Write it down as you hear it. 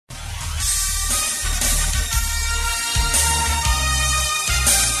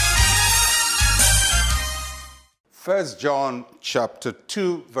1 John chapter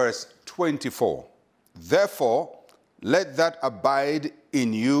 2, verse 24. Therefore, let that abide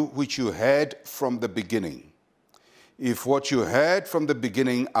in you which you heard from the beginning. If what you heard from the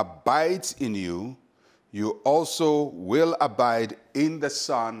beginning abides in you, you also will abide in the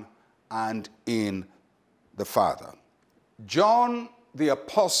Son and in the Father. John the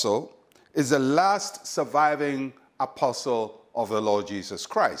Apostle is the last surviving apostle of the Lord Jesus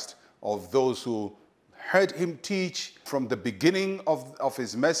Christ, of those who heard him teach from the beginning of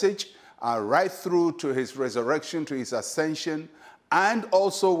his message right through to his resurrection, to his ascension, and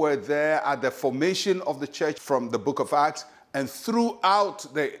also were there at the formation of the church from the book of Acts and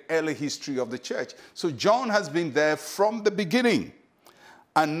throughout the early history of the church. So John has been there from the beginning.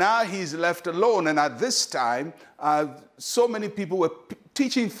 And now he's left alone. And at this time, so many people were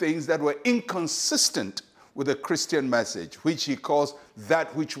teaching things that were inconsistent with the Christian message, which he calls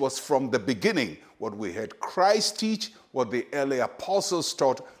that which was from the beginning. What we heard Christ teach, what the early apostles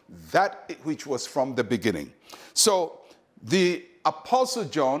taught, that which was from the beginning. So the Apostle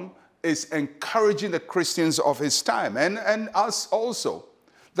John is encouraging the Christians of his time and us also,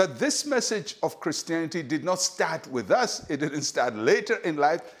 that this message of Christianity did not start with us. It didn't start later in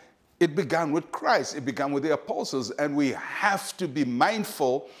life. It began with Christ. It began with the apostles. And we have to be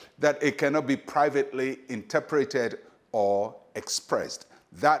mindful that it cannot be privately interpreted or expressed.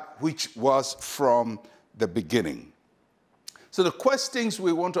 That which was from the beginning. So the questions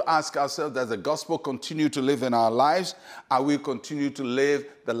we want to ask ourselves, does the gospel continue to live in our lives? Are we continue to live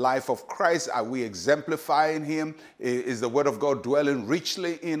the life of Christ? Are we exemplifying him? Is the word of God dwelling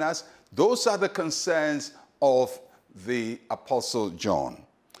richly in us? Those are the concerns of the Apostle John.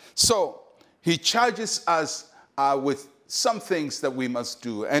 So he charges us with some things that we must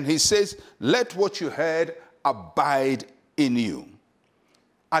do. And he says, let what you heard abide in you.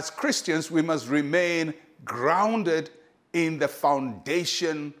 As Christians, we must remain grounded in the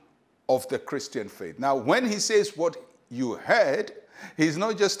foundation of the Christian faith. Now, when he says what you heard, he's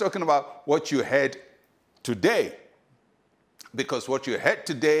not just talking about what you heard today. Because what you heard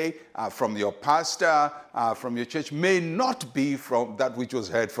today from your pastor, from your church, may not be from that which was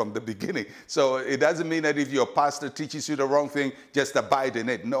heard from the beginning. So it doesn't mean that if your pastor teaches you the wrong thing, just abide in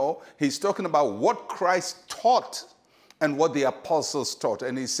it. No, he's talking about what Christ taught and what the apostles taught.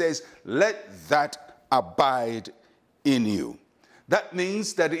 And he says, let that abide in you. That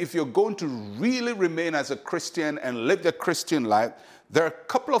means that if you're going to really remain as a Christian and live the Christian life, there are a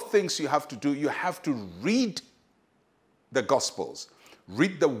couple of things you have to do. You have to read the Gospels,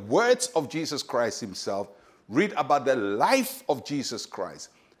 read the words of Jesus Christ himself, read about the life of Jesus Christ,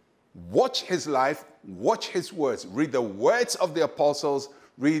 watch his life, watch his words, read the words of the apostles,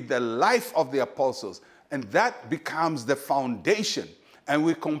 read the life of the apostles, and that becomes the foundation. And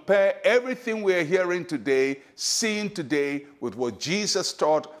we compare everything we're hearing today, seeing today, with what Jesus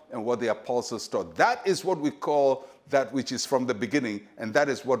taught and what the apostles taught. That is what we call that which is from the beginning, and that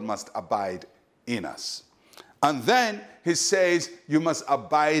is what must abide in us. And then he says, you must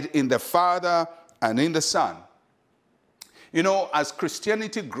abide in the Father and in the Son. You know, as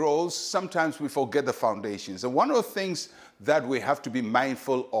Christianity grows, sometimes we forget the foundations. And one of the things that we have to be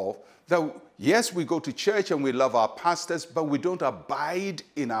mindful of, that yes, we go to church and we love our pastors, but we don't abide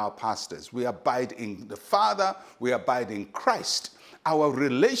in our pastors. We abide in the Father, we abide in Christ. Our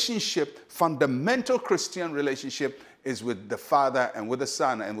relationship, fundamental Christian relationship, is with the Father and with the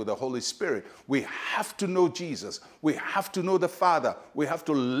Son and with the Holy Spirit. We have to know Jesus. We have to know the Father. We have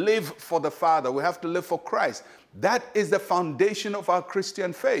to live for the Father. We have to live for Christ. That is the foundation of our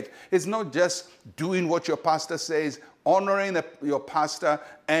Christian faith. It's not just doing what your pastor says, honoring your pastor,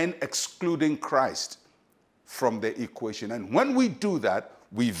 and excluding Christ from the equation. And when we do that,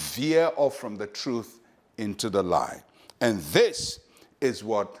 we veer off from the truth into the lie. And this is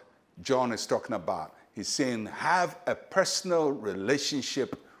what John is talking about. He's saying, have a personal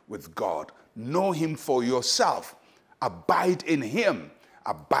relationship with God. Know him for yourself. Abide in him.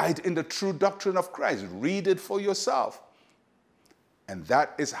 Abide in the true doctrine of Christ. Read it for yourself. And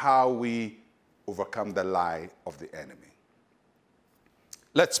that is how we overcome the lie of the enemy.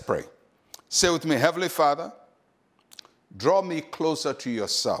 Let's pray. Say with me, Heavenly Father, draw me closer to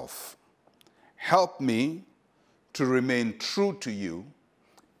yourself. Help me to remain true to you.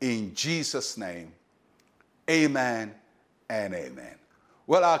 In Jesus' name, amen and amen.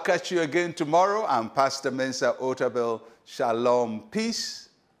 Well, I'll catch you again tomorrow. I'm Pastor Mensa Otabil. Shalom, peace,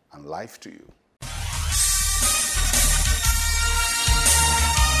 and life to you.